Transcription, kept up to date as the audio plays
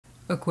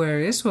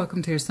Aquarius,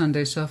 welcome to your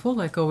Sunday Shuffle.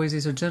 Like always,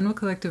 these are general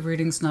collective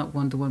readings, not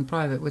one-to-one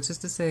private, which is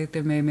to say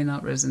they may or may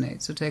not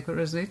resonate. So take what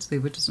resonates,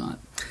 leave what does not.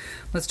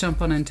 Let's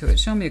jump on into it.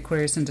 Show me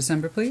Aquarius in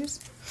December, please.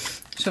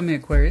 Show me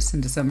Aquarius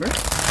in December.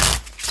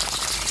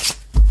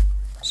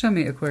 Show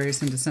me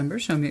Aquarius in December.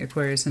 Show me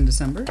Aquarius in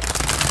December.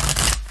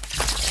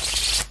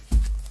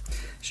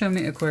 Show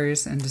me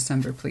Aquarius in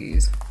December,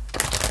 please.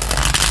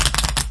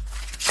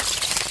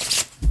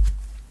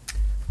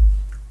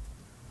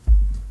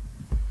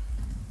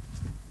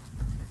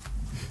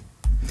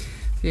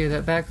 If you hear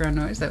that background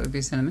noise, that would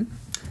be Cinnamon.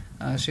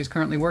 She's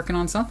currently working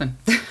on something.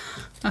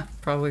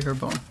 Probably her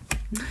bone.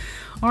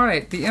 All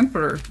right, the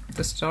Emperor,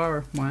 the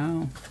Star.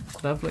 Wow,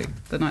 lovely.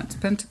 The Knight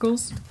of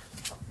Pentacles.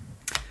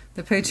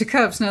 The Page of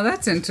Cups. Now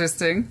that's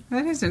interesting.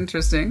 That is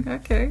interesting.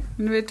 Okay.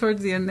 Maybe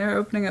towards the end there,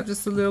 opening up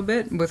just a little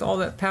bit. With all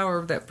that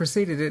power that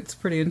preceded it, it's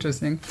pretty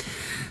interesting.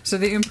 So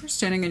the Emperor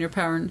standing in your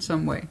power in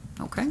some way.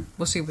 Okay,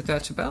 we'll see what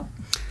that's about.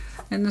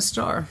 And the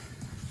Star.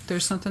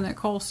 There's something that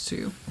calls to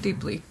you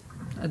deeply.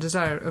 A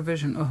desire, a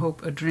vision, a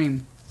hope, a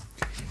dream.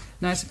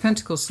 Knight of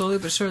Pentacles, slowly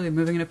but surely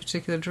moving in a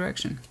particular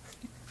direction.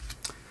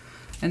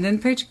 And then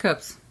Page of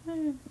Cups.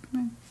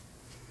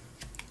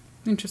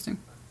 Interesting.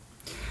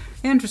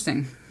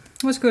 Interesting.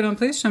 What's going on,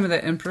 please? Show me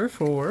that Emperor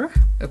for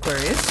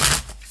Aquarius.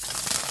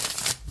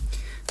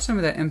 Show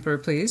me that Emperor,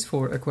 please,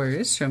 for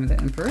Aquarius. Show me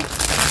that Emperor.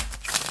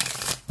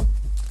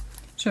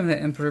 Show me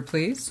that Emperor,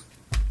 please.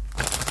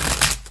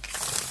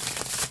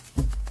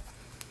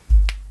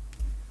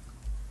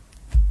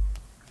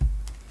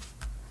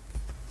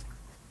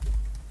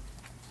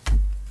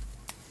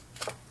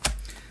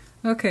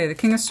 Okay, the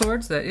King of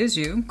Swords, that is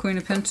you. Queen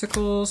of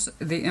Pentacles,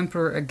 the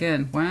Emperor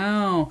again.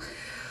 Wow.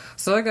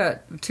 So I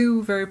got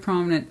two very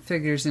prominent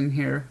figures in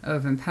here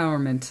of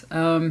empowerment.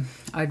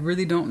 I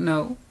really don't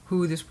know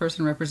who this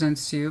person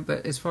represents to you,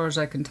 but as far as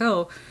I can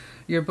tell,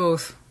 you're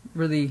both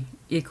really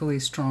equally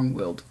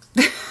strong-willed.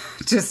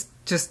 just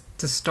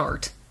to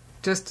start.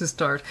 Just to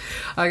start.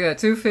 I got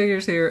two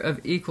figures here of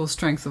equal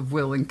strength of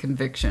will and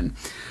conviction.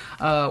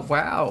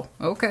 Wow.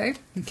 Okay.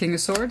 King of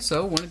Swords,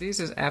 so one of these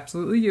is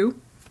absolutely you.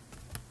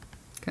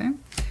 Okay,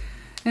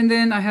 and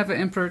then I have an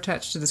Emperor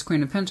attached to this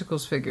Queen of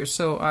Pentacles figure.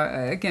 So,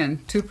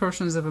 again, two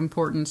persons of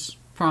importance,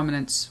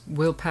 prominence,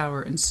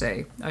 willpower, and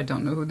say. I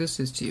don't know who this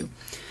is to you.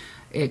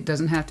 It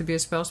doesn't have to be a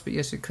spouse, but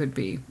yes, it could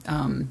be.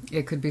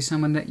 It could be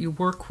someone that you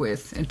work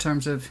with in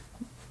terms of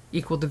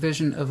equal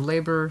division of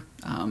labor,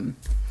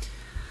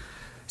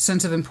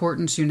 sense of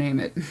importance, you name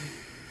it.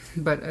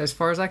 But as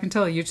far as I can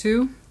tell, you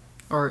two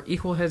are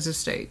equal heads of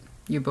state.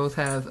 You both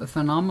have a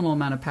phenomenal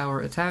amount of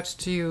power attached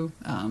to you,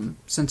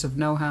 sense of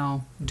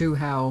know-how,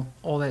 do-how,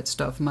 all that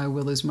stuff. My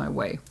will is my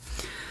way.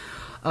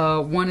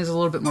 One is a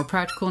little bit more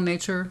practical in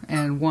nature,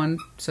 and one,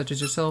 such as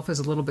yourself, is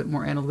a little bit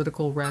more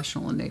analytical,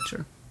 rational in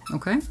nature.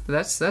 Okay?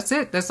 That's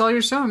it. That's all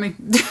you're showing me.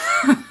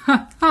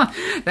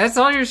 That's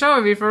all you're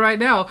showing me for right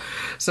now.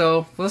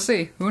 So, we'll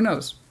see. Who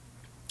knows?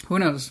 Who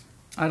knows?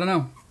 I don't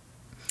know.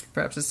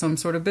 Perhaps it's some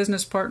sort of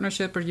business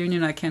partnership or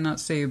union I cannot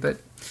see, but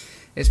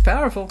it's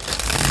powerful.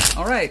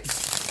 All right,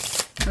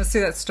 let's see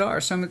that star.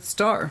 Show me the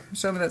star.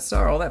 Show me that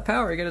star. All that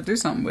power, you got to do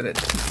something with it.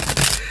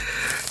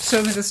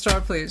 Show me the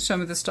star, please. Show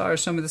me the star.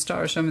 Show me the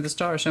star. Show me the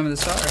star. Show me the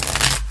star.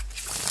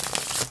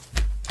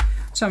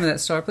 Show me that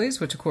star,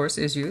 please, which of course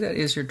is you. That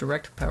is your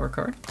direct power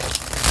card.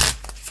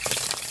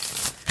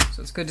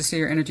 So it's good to see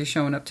your energy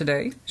showing up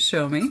today.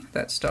 Show me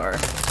that star.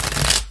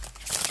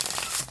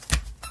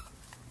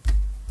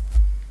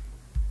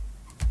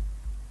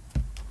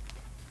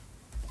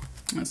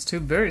 That's two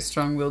very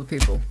strong-willed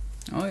people.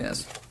 Oh,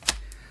 yes.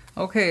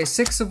 Okay,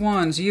 Six of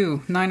Wands,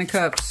 you, Nine of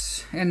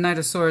Cups, and Knight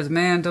of Swords.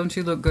 Man, don't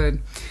you look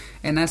good.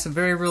 And that's a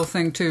very real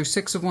thing, too.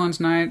 Six of Wands,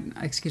 Nine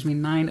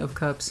of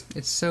Cups.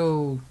 It's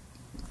so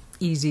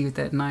easy with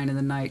that 9 and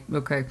the Knight.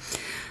 Okay.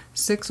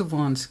 Six of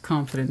Wands,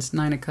 confidence.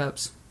 Nine of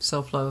Cups,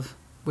 self-love,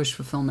 wish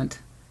fulfillment.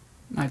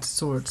 Knight of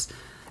Swords.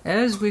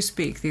 As we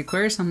speak, the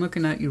Aquarius I'm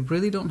looking at, you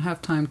really don't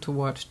have time to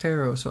watch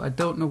tarot, so I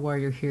don't know why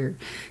you're here.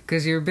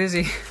 Because you're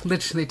busy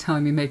literally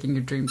telling me making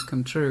your dreams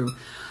come true.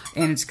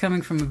 And it's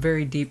coming from a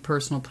very deep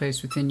personal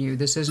place within you.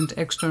 This isn't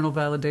external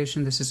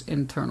validation, this is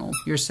internal.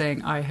 You're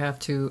saying, I have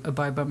to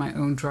abide by my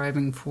own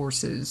driving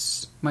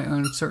forces, my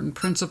own certain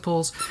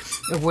principles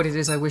of what it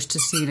is I wish to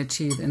see and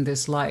achieve in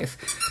this life.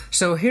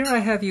 So here I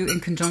have you in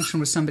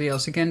conjunction with somebody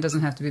else. Again, doesn't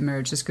have to be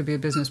marriage. This could be a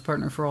business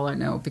partner for all I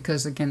know,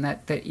 because again,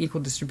 that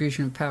equal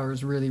distribution of power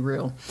is really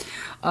real.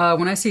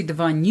 When I see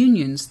divine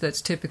unions,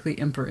 that's typically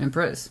Emperor,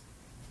 Empress.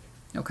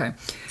 Okay,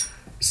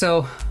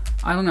 so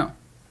I don't know.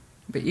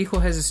 But equal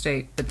heads of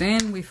state. But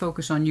then we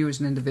focus on you as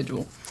an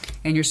individual.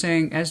 And you're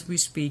saying, as we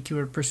speak, you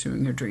are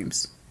pursuing your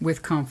dreams.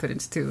 With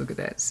confidence, too. Look at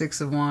that.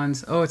 Six of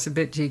Wands. Oh, it's a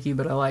bit cheeky,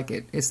 but I like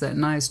it. It's that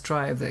nice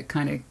drive that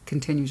kind of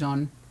continues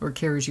on, or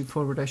carries you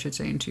forward, I should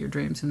say, into your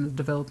dreams and the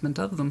development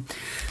of them.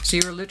 So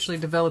you're literally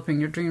developing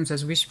your dreams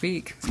as we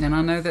speak. And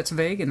I know that's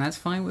vague, and that's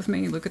fine with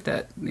me. Look at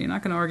that. You're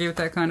not going to argue with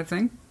that kind of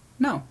thing?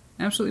 No,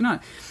 absolutely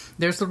not.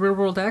 There's the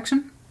real-world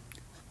action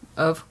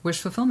of wish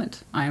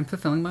fulfillment. I am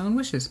fulfilling my own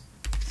wishes.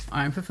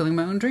 I'm fulfilling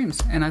my own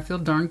dreams, and I feel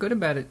darn good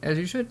about it, as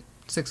you should.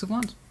 6 of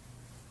Wands.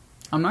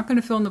 I'm not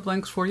going to fill in the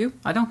blanks for you.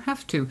 I don't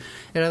have to.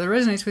 It either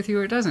resonates with you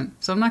or it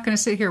doesn't. So I'm not going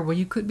to sit here, well,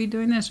 you could be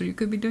doing this or you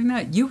could be doing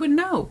that. You would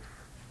know.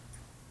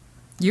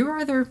 You're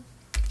either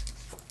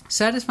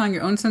satisfying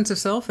your own sense of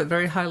self at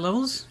very high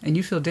levels, and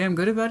you feel damn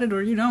good about it,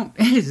 or you don't.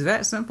 It is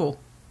that simple.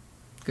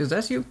 Because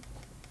that's you.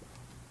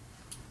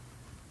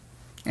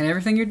 And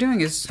everything you're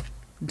doing is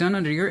done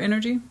under your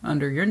energy,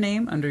 under your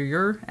name, under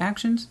your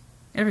actions,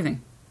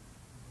 everything.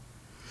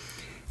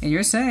 And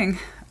you're saying,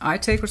 I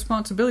take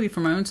responsibility for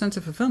my own sense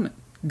of fulfillment.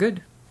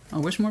 Good. I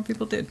wish more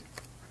people did.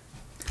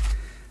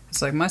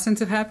 It's like my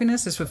sense of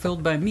happiness is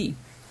fulfilled by me.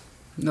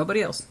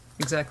 Nobody else.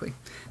 Exactly.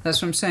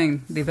 That's what I'm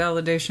saying. The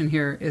validation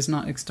here is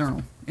not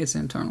external. It's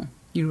internal.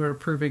 You are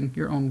approving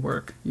your own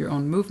work, your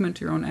own movement,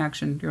 your own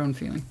action, your own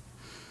feeling.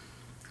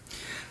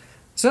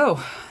 So,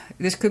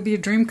 this could be a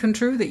dream come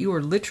true that you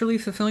are literally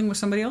fulfilling with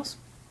somebody else.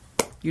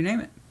 You name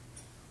it.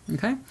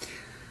 Okay?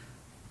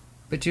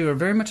 But you are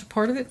very much a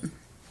part of it.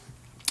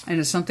 And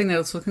it's something that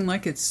it's looking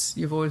like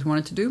you've always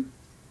wanted to do.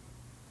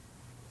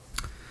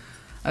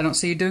 I don't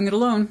see you doing it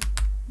alone.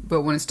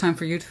 But when it's time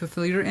for you to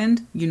fulfill your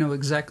end, you know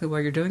exactly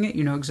why you're doing it.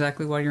 You know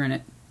exactly why you're in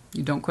it.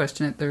 You don't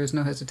question it. There is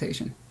no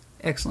hesitation.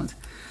 Excellent.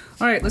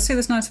 All right, let's see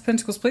this Knight of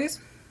Pentacles, please.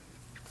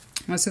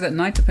 Let's see that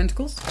Knight of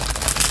Pentacles.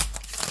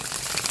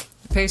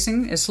 The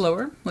pacing is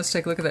slower. Let's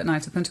take a look at that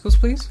Knight of Pentacles,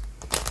 please.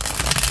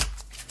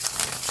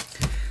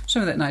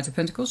 Show me that Knight of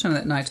Pentacles. Show me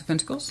that Knight of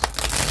Pentacles.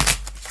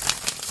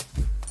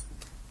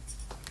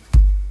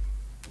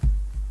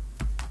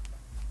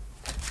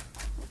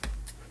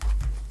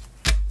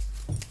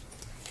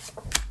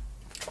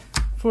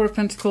 Four of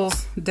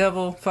Pentacles,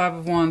 Devil, Five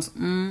of Wands.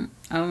 I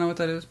don't know what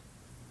that is.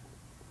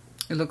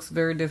 It looks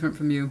very different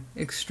from you.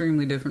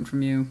 Extremely different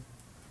from you.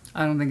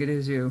 I don't think it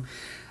is you.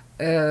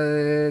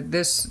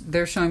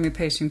 They're showing me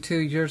pacing too.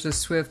 Yours is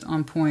swift,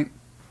 on point.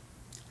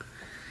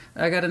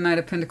 I got a Knight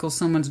of Pentacles.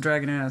 Someone's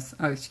dragging ass.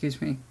 Oh, excuse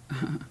me.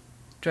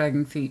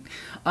 Dragging feet.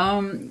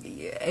 And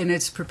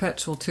it's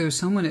perpetual too.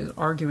 Someone is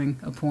arguing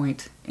a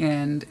point,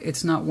 and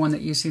it's not one that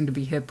you seem to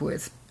be hip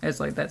with. It's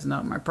like, that's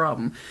not my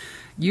problem.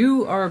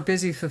 You are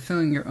busy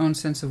fulfilling your own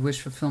sense of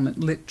wish fulfillment,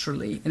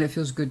 literally, and it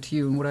feels good to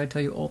you. And what I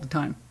tell you all the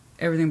time,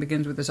 everything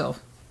begins with the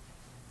self.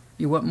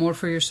 You want more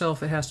for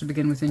yourself, it has to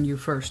begin within you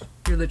first.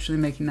 You're literally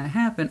making that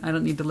happen. I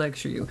don't need to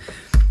lecture you.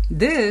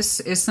 This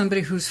is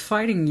somebody who's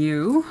fighting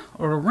you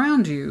or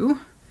around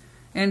you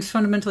and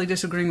fundamentally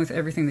disagreeing with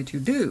everything that you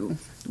do,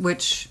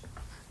 which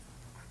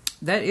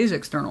that is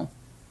external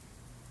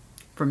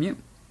from you.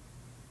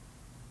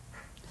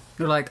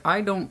 You're like,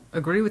 I don't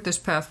agree with this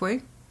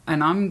pathway,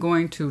 and I'm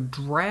going to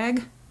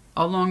drag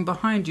along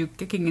behind you,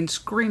 kicking and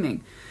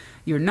screaming.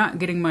 You're not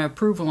getting my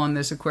approval on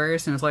this,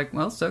 Aquarius. And it's like,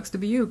 well, sucks to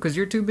be you, because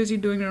you're too busy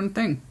doing your own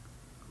thing.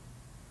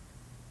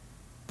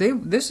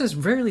 This is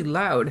very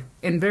loud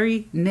and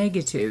very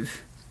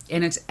negative,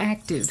 and it's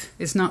active.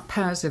 It's not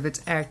passive,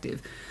 it's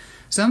active.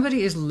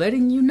 Somebody is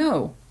letting you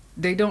know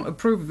they don't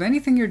approve of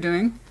anything you're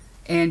doing,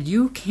 and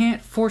you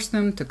can't force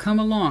them to come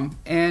along.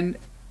 And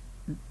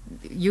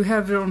you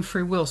have your own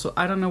free will, so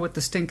I don't know what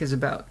the stink is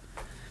about.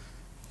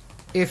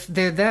 If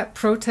they're that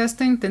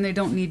protesting, then they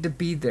don't need to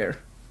be there.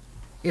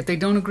 If they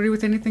don't agree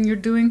with anything you're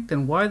doing,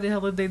 then why the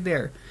hell are they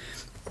there?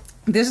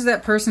 This is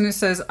that person who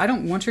says, I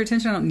don't want your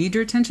attention, I don't need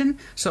your attention,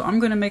 so I'm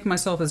going to make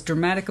myself as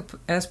dramatic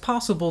as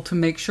possible to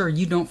make sure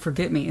you don't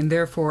forget me, and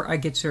therefore I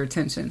get your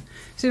attention.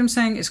 See what I'm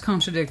saying? It's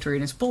contradictory,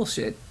 and it's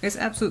bullshit. It's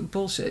absolute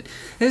bullshit.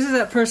 This is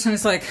that person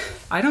who's like,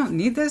 I don't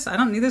need this,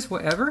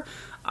 whatever.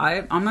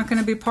 I'm not going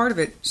to be part of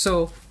it.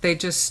 So they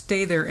just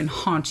stay there and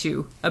haunt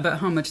you about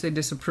how much they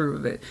disapprove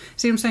of it.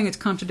 See what I'm saying? It's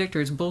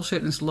contradictory, it's bullshit,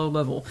 and it's low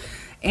level.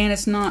 And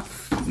it's not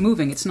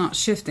moving, it's not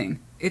shifting.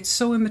 It's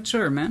so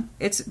immature, man.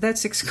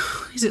 That's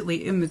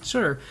exquisitely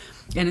immature.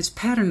 And it's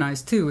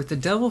patternized too. With the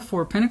Devil,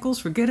 Four of Pentacles,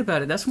 forget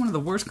about it. That's one of the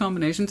worst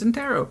combinations in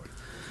tarot.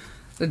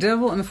 The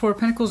Devil and the Four of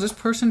Pentacles, this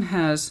person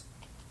has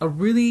a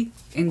really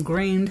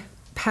ingrained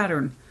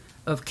pattern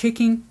of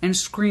kicking and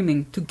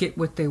screaming to get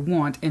what they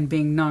want and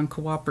being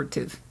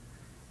non-cooperative.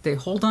 They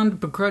hold on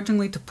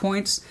begrudgingly to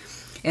points,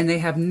 and they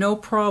have no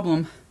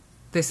problem.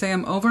 They say,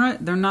 I'm over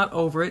it. They're not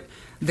over it.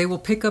 They will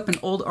pick up an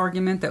old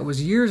argument that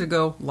was years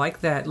ago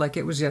like that, like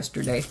it was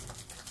yesterday.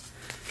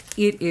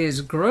 It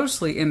is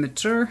grossly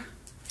immature,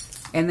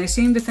 and they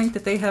seem to think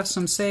that they have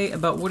some say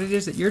about what it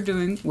is that you're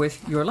doing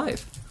with your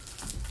life.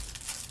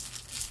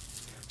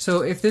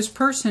 So if this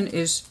person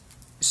is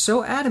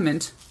so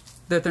adamant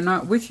that they're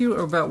not with you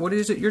or about what it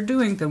is that you're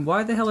doing, then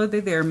why the hell are they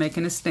there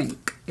making a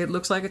stink? It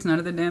looks like it's none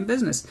of their damn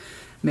business.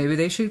 Maybe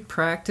they should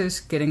practice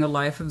getting a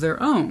life of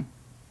their own.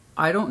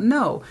 I don't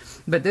know.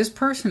 But this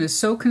person is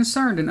so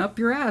concerned and up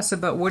your ass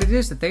about what it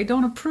is that they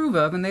don't approve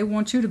of, and they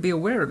want you to be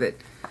aware of it.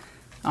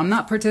 I'm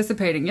not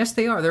participating. Yes,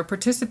 they are. They're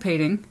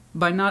participating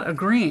by not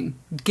agreeing.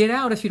 Get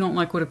out if you don't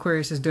like what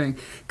Aquarius is doing.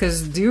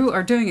 Because you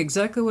are doing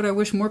exactly what I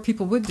wish more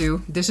people would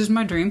do. This is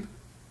my dream.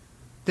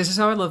 This is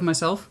how I love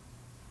myself.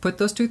 Put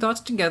those two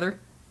thoughts together.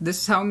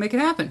 This is how I make it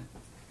happen.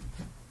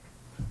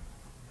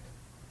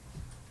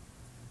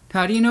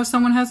 How do you know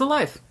someone has a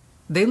life?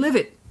 They live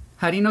it.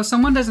 How do you know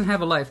someone doesn't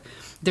have a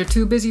life? They're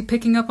too busy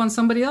picking up on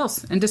somebody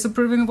else and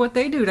disapproving of what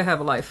they do to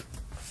have a life.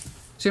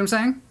 See what I'm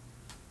saying?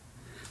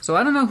 So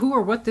I don't know who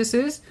or what this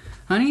is.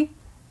 Honey,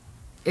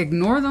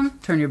 ignore them.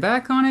 Turn your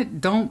back on it.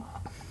 Don't.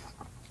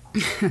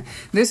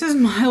 This is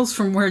miles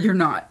from where you're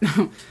not.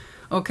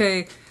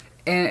 Okay?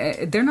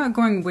 And they're not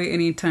going away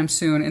anytime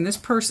soon. And this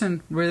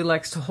person really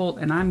likes to hold,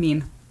 and I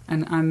mean,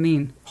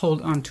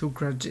 hold on to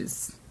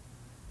grudges.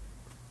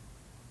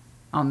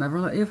 I'll never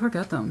let you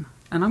forget them.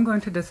 And I'm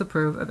going to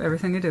disapprove of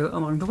everything you do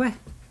along the way.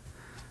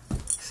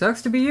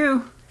 Sucks to be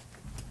you.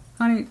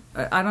 Honey,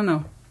 I don't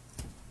know.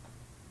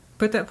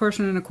 Put that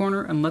person in a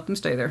corner and let them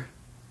stay there.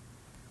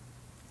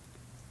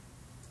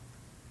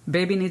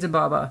 Baby needs a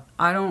baba.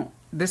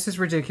 This is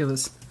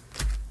ridiculous.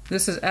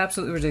 This is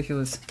absolutely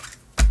ridiculous.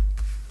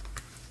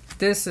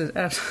 This is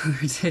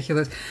absolutely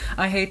ridiculous.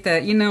 I hate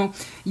that. You know,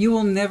 you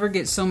will never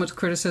get so much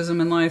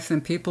criticism in life than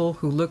people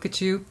who look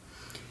at you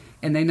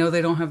and they know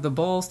they don't have the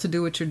balls to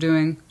do what you're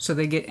doing, so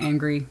they get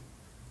angry.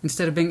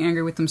 Instead of being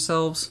angry with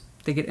themselves,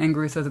 they get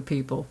angry with other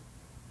people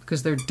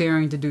because they're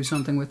daring to do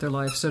something with their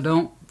life. So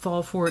don't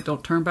fall for it.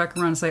 Don't turn back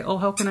around and say, oh,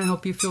 how can I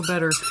help you feel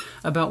better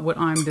about what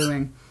I'm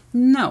doing?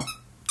 No.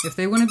 If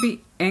they want to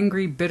be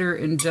angry, bitter,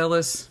 and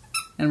jealous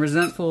and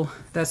resentful,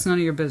 that's none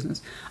of your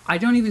business. I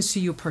don't even see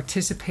you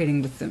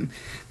participating with them,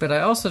 but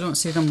I also don't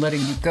see them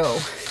letting you go.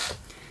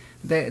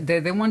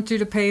 They want you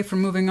to pay for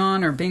moving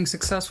on or being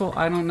successful.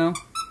 I don't know.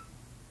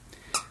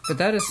 But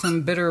that is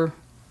some bitter,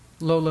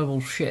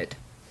 low-level shit.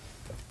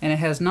 And it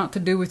has not to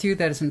do with you.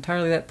 That is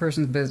entirely that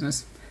person's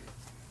business.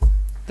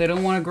 They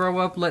don't want to grow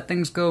up, let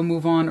things go,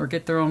 move on, or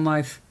get their own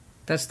life.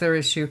 That's their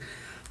issue.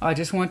 I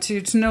just want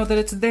you to know that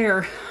it's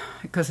there,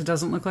 because it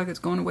doesn't look like it's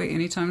going away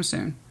anytime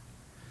soon.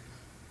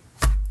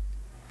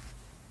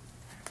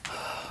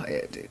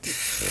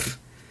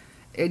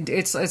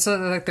 It's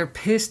like they're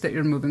pissed that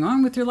you're moving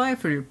on with your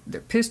life, or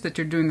they're pissed that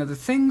you're doing other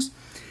things.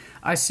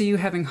 I see you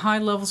having high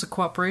levels of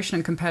cooperation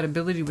and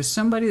compatibility with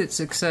somebody that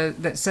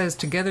says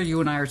together you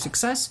and I are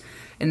success,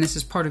 and this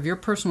is part of your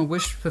personal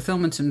wish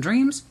fulfillments and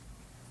dreams.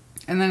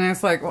 And then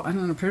it's like, well, I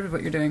don't approve of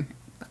what you're doing.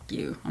 Fuck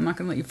you. I'm not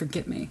going to let you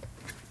forget me.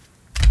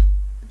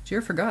 But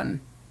you're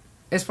forgotten.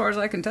 As far as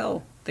I can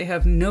tell, they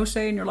have no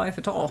say in your life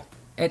at all,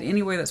 at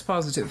any way that's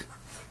positive.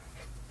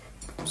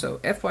 So,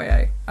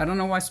 FYI, I don't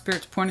know why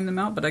Spirit's pointing them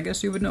out, but I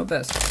guess you would know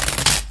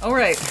best. All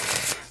right,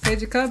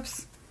 Page of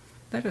Cups.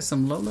 That is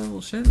some low-level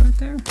shit right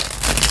there.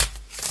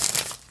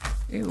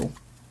 Ew.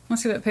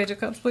 Let's see that Page of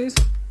Cups, please.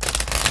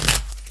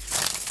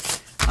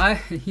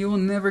 You will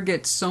never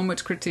get so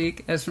much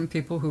critique as from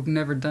people who've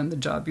never done the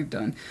job you've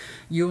done.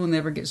 You will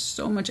never get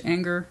so much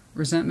anger,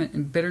 resentment,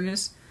 and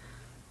bitterness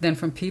than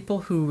from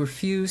people who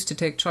refuse to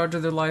take charge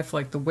of their life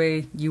like the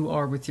way you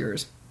are with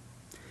yours.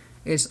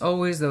 It's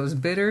always those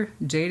bitter,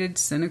 jaded,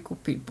 cynical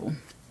people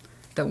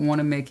that want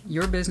to make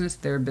your business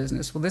their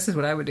business. Well, this is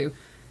what I would do.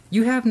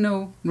 You have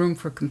no room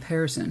for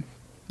comparison.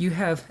 You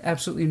have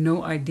absolutely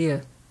no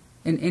idea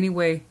in any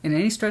way, in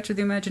any stretch of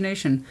the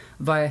imagination,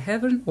 via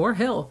heaven or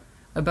hell,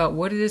 about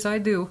what it is I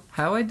do,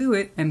 how I do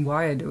it, and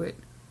why I do it.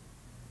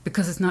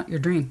 Because it's not your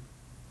dream.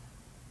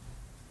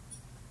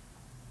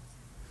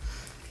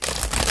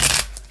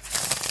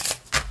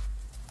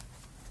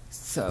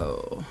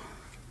 So,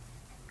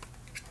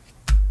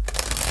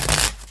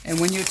 and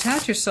when you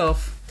attach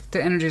yourself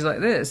to energies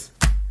like this,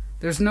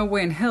 there's no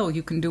way in hell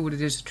you can do what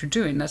it is that you're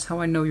doing. That's how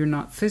I know you're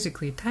not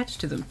physically attached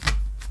to them.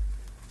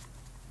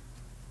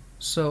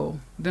 So,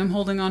 them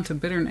holding on to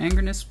bitter and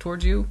angerness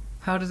towards you,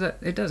 how does that?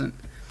 It doesn't.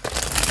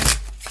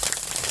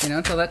 You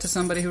know, tell that to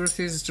somebody who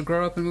refuses to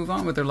grow up and move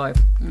on with their life.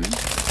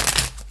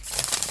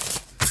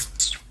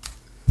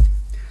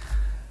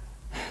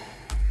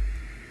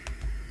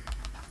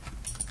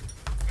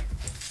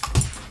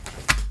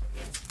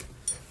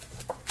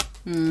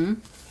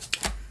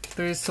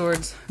 Three of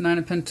Swords, Nine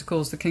of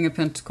Pentacles, the King of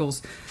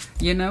Pentacles.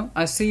 You know,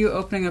 I see you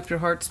opening up your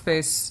heart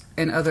space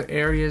in other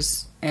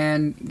areas,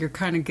 and you're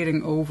kind of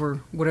getting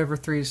over whatever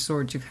Three of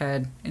Swords you've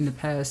had in the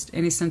past.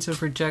 Any sense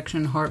of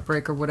rejection,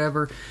 heartbreak, or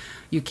whatever,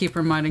 you keep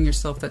reminding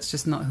yourself that's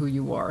just not who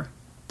you are,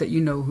 that you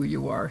know who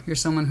you are. You're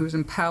someone who's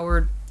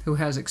empowered, who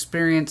has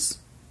experience.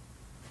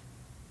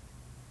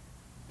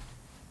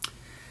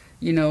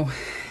 You know,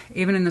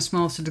 even in the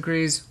smallest of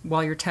degrees,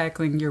 while you're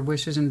tackling your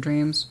wishes and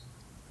dreams,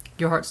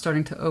 your heart's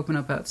starting to open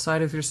up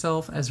outside of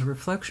yourself as a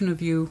reflection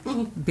of you,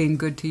 being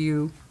good to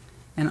you,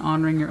 and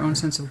honoring your own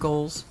sense of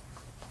goals.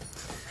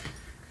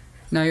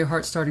 Now your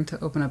heart's starting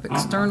to open up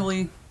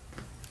externally,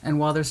 and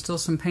while there's still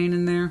some pain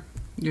in there,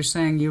 you're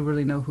saying you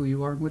really know who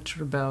you are and what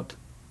you're about.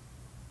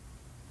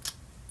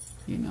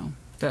 You know,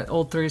 that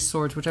old Three of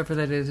Swords, whichever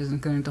that is,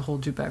 isn't going to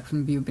hold you back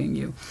from you being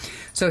you.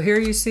 So here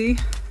you see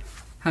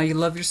how you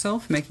love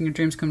yourself, making your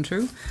dreams come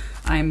true.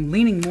 I'm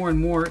leaning more and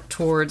more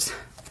towards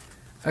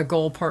a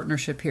goal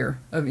partnership here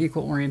of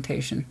equal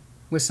orientation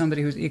with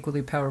somebody who's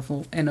equally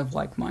powerful and of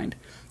like mind.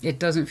 It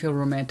doesn't feel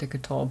romantic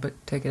at all, but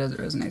take it as it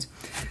resonates.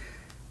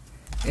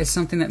 It's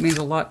something that means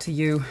a lot to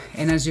you.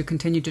 And as you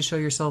continue to show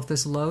yourself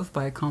this love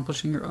by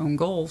accomplishing your own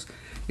goals,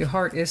 your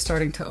heart is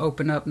starting to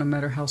open up, no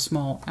matter how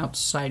small,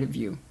 outside of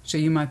you. So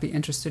you might be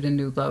interested in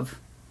new love,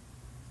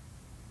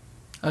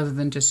 other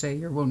than just, say,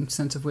 your own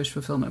sense of wish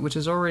fulfillment, which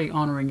is already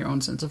honoring your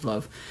own sense of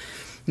love.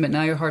 But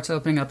now your heart's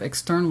opening up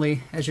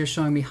externally as you're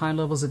showing me high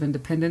levels of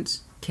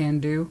independence, can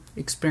do,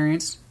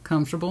 experience,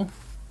 comfortable.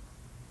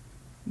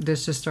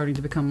 This is starting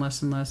to become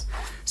less and less.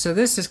 So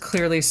this is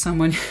clearly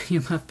someone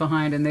you left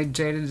behind and they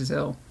jaded as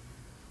hell.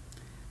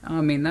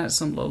 I mean, that's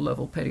some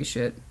low-level petty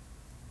shit.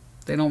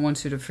 They don't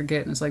want you to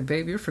forget. And it's like,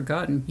 babe, you're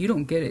forgotten. You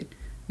don't get it.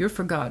 You're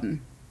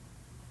forgotten.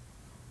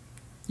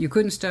 You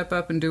couldn't step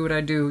up and do what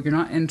I do. You're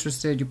not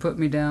interested. You put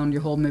me down.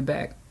 You hold me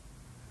back.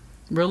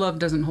 Real love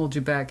doesn't hold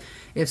you back.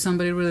 If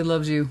somebody really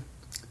loves you,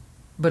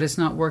 but it's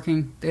not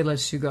working, they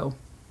let you go.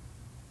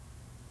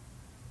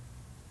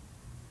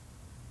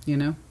 You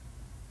know?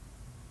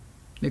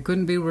 It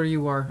couldn't be where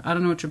you are. I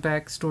don't know what your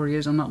backstory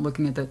is. I'm not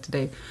looking at that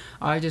today.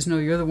 I just know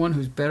you're the one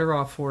who's better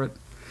off for it.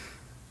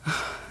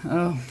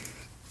 Oh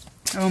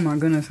my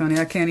goodness, honey.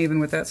 I can't even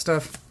with that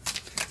stuff.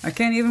 I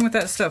can't even with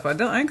that stuff. I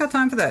ain't got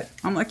time for that.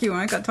 I'm like you.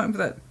 I ain't got time for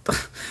that.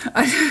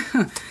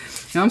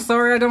 I'm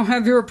sorry I don't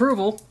have your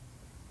approval.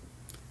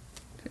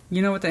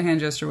 You know what that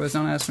hand gesture was.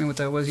 Don't ask me what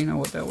that was. You know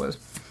what that was.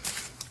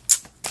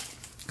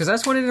 Because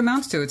that's what it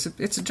amounts to.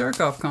 It's a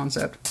jerk-off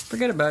concept.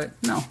 Forget about it.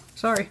 No.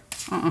 Sorry.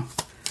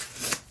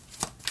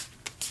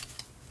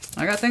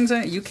 I got things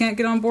that you can't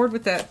get on board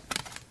with that.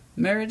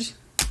 Marriage.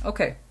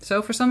 Okay.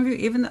 So for some of you,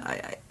 even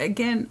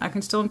again, I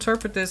can still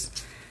interpret this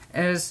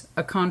as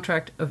a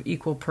contract of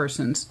equal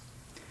persons.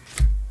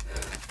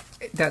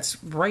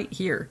 That's right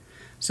here.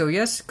 So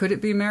yes, could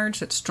it be marriage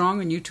that's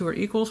strong and you two are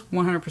equals?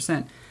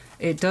 100%.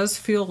 It does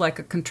feel like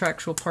a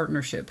contractual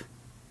partnership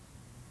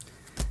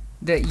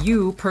that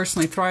you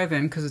personally thrive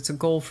in because it's a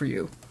goal for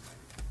you.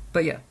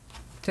 But yeah,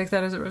 take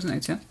that as it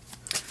resonates, yeah?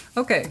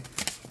 Okay.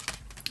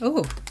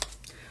 Oh.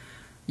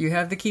 You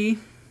have the key.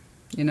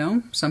 You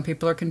know, some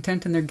people are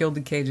content in their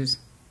gilded cages.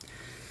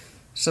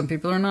 Some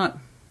people are not.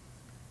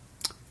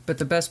 But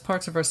the best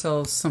parts of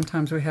ourselves,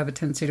 sometimes we have a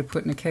tendency to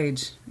put in a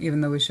cage,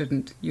 even though we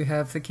shouldn't. You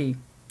have the key.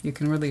 You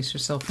can release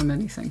yourself from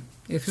anything.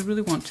 If you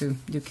really want to,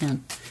 you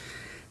can.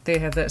 They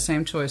have that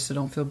same choice, so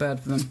don't feel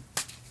bad for them.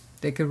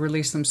 They could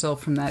release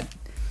themselves from that.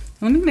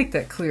 Let me make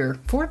that clear.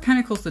 4 of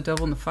Pentacles, the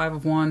Devil, and the 5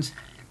 of Wands.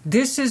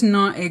 This is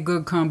not a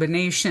good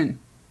combination.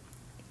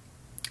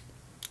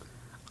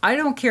 I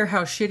don't care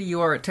how shitty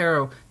you are at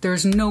tarot.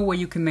 There's no way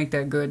you can make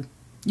that good.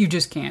 You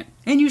just can't.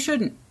 And you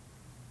shouldn't.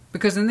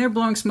 Because then they're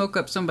blowing smoke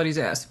up somebody's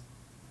ass.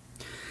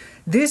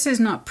 This is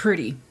not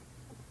pretty.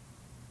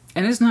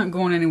 And it's not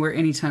going anywhere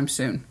anytime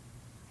soon.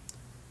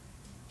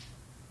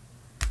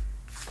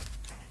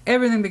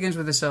 Everything begins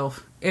with the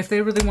self. If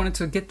they really wanted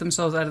to get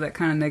themselves out of that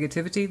kind of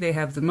negativity, they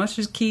have as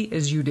much key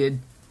as you did.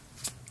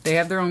 They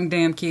have their own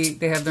damn key.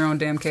 They have their own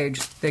damn cage.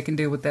 They can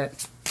deal with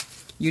that.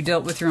 You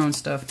dealt with your own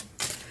stuff.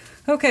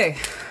 Okay.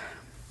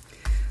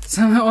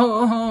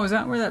 So, is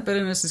that where that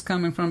bitterness is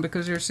coming from?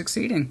 Because you're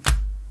succeeding.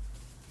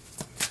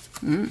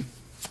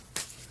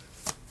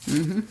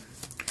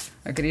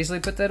 I could easily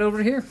put that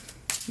over here.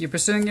 You're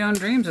pursuing your own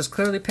dreams. It's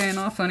clearly paying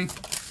off, honey.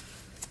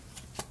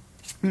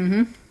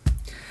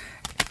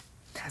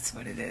 That's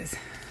what it is.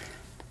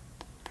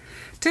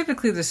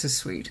 Typically, this is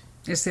sweet.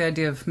 It's the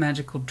idea of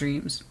magical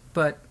dreams,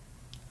 but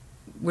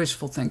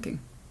wishful thinking.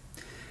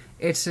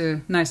 It's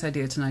a nice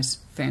idea. It's a nice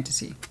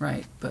fantasy,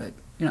 right? But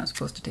you're not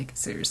supposed to take it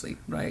seriously,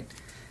 right?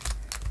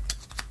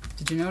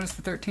 Did you notice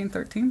the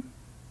 1313?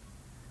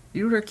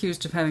 You were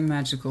accused of having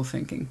magical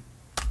thinking.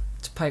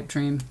 It's a pipe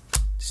dream.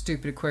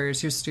 Stupid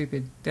Aquarius, you're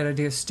stupid. That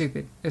idea is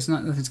stupid. It's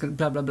not, nothing's gonna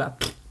blah, blah, blah.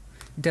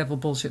 Devil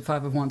bullshit,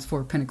 5 of Wands, 4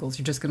 of Pentacles.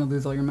 You're just gonna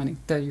lose all your money.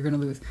 That you're gonna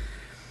lose.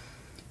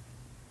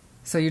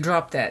 So you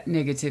drop that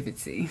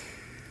negativity.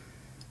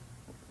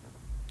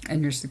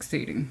 And you're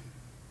succeeding.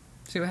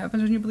 See what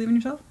happens when you believe in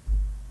yourself?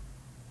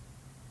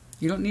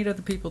 You don't need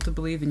other people to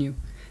believe in you.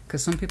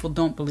 Because some people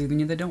don't believe in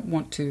you. They don't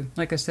want to.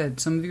 Like I said,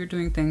 some of you are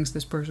doing things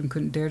this person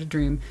couldn't dare to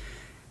dream.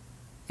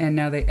 And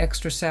now they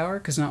extra sour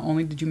because not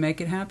only did you make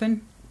it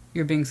happen,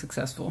 you're being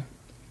successful.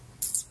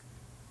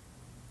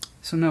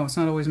 So no, it's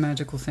not always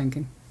magical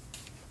thinking.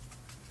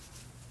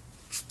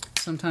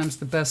 Sometimes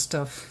the best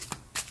stuff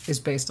is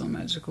based on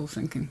magical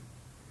thinking.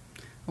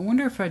 I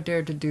wonder if I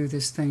dared to do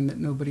this thing that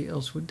nobody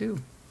else would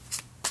do.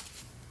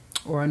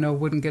 Or I know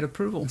wouldn't get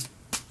approval.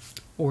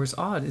 Or is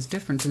odd, is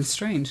different, and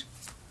strange.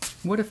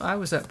 What if I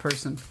was that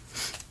person?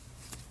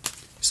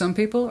 Some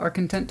people are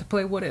content to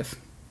play what if.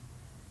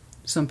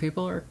 Some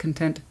people are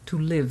content to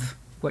live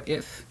what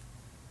if.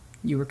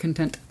 You were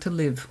content to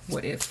live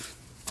what if.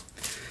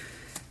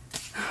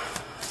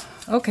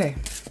 Okay.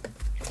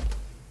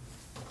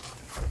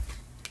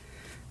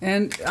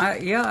 And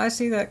I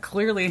see that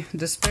clearly.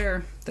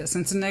 Despair. That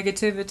sense of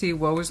negativity.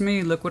 Woe is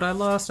me. Look what I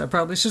lost. I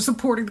probably should have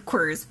supported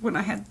Aquarius when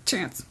I had the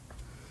chance.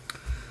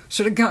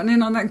 Should have gotten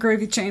in on that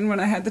gravy chain when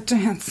I had the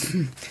chance.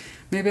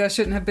 Maybe I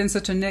shouldn't have been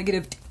such a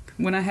negative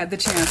when I had the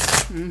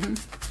chance.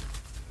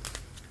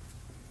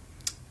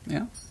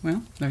 Yeah,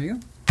 well, there you go.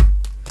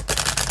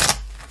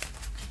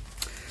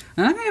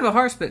 And I may have a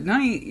harsh, but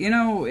honey, you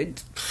know,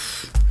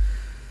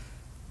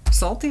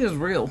 salty is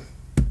real.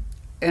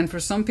 And for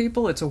some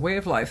people, it's a way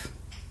of life.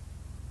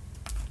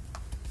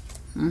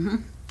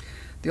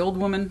 The old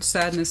woman,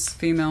 sadness,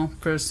 female.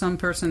 For some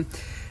person,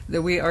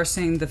 that we are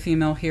seeing the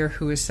female here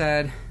who is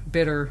sad,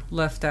 bitter,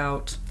 left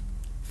out,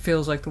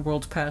 feels like the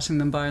world's passing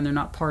them by and they're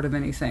not part of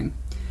anything.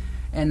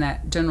 And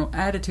that general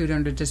attitude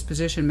under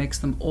disposition makes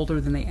them older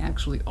than they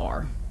actually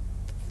are.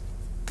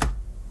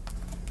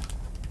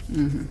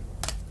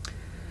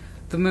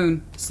 The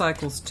moon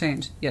cycles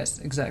change. Yes,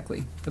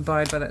 exactly.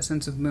 Abide by that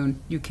sense of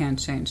moon. You can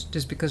change.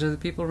 Just because other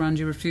people around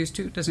you refuse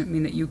to doesn't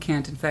mean that you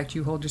can't. In fact,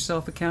 you hold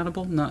yourself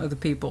accountable, not other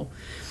people.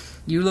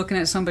 You looking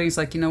at somebody, it's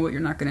like, you know what,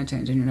 you're not going to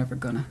change and you're never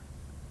gonna.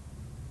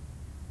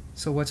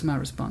 So what's my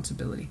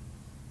responsibility?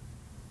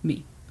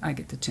 Me. I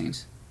get to change.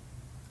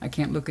 I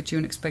can't look at you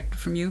and expect it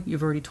from you.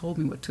 You've already told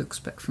me what to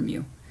expect from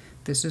you.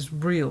 This is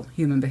real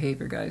human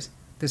behavior, guys.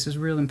 This is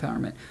real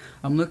empowerment.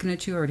 I'm looking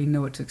at you, I already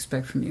know what to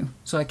expect from you.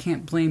 So I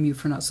can't blame you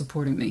for not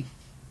supporting me.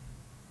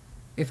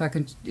 If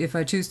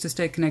I choose to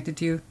stay connected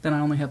to you, then I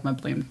only have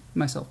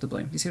myself to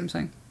blame. You see what I'm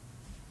saying?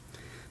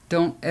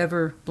 Don't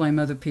ever blame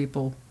other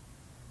people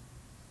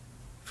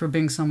for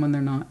being someone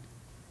they're not.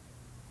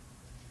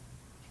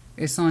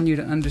 It's on you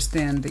to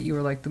understand that you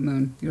are like the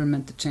moon. You are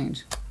meant to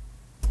change.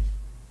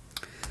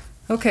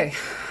 Okay,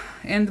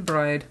 and the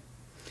bride.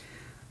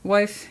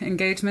 Wife,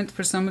 engagement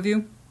for some of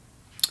you.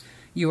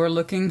 You are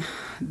looking,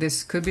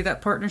 this could be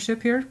that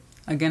partnership here.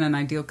 Again, an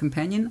ideal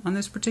companion on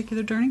this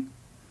particular journey.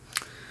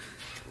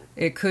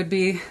 It could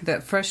be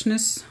that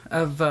freshness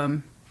of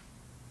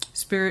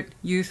spirit,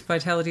 youth,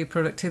 vitality,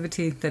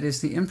 productivity that is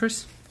the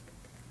Empress.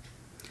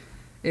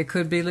 It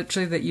could be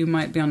literally that you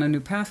might be on a new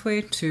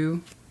pathway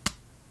to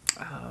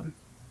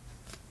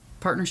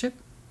partnership,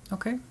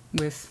 okay,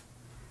 with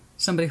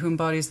somebody who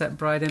embodies that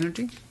bride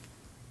energy,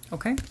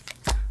 okay?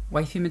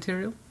 Wifey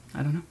material,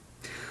 I don't know.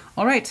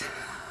 All right,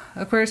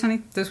 Aquarius,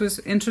 honey, this was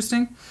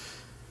interesting.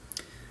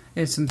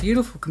 There's some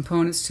beautiful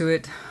components to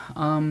it.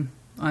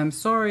 I'm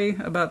sorry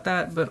about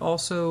that, but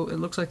also it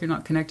looks like you're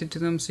not connected to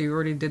them, so you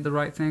already did the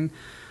right thing.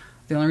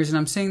 The only reason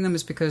I'm seeing them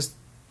is because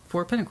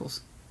 4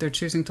 Pentacles. They're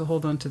choosing to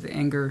hold on to the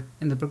anger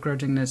and the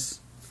begrudgingness,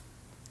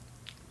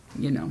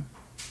 you know.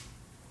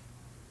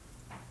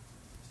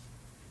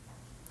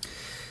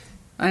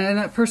 And in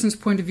that person's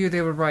point of view, they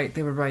were right,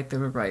 they were right, they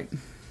were right.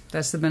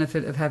 That's the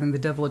benefit of having the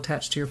devil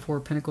attached to your 4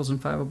 Pentacles and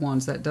 5 of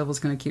Wands. That devil's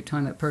going to keep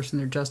telling that person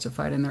they're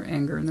justified in their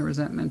anger and their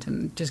resentment,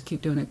 and just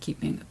keep doing it, keep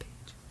being a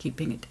bitch, keep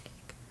being a dick.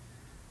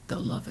 They'll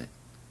love it.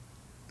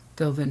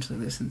 They'll eventually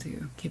listen to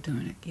you. Keep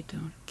doing it, keep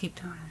doing it, keep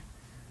doing it.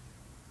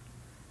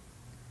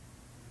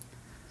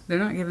 They're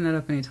not giving that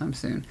up anytime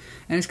soon.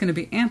 And it's going to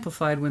be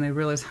amplified when they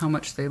realize how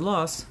much they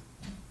lost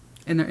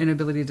in their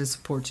inability to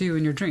support you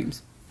in your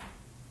dreams.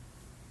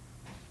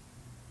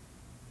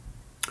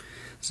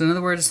 So in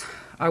other words,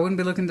 I wouldn't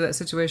be looking to that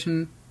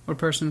situation or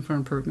person for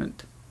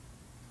improvement.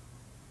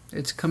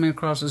 It's coming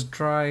across as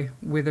dry,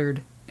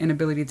 withered,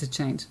 inability to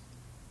change.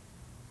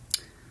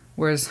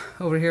 Whereas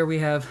over here we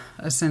have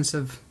a sense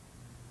of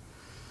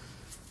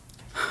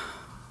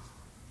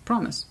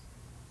promise.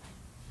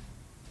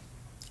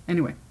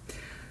 Anyway,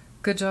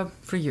 good job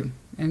for you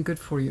and good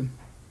for you.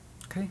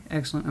 Okay,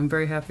 excellent. I'm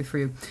very happy for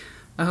you.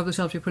 I hope this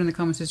helps you. Put in the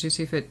comments as you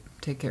see fit.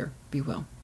 Take care. Be well.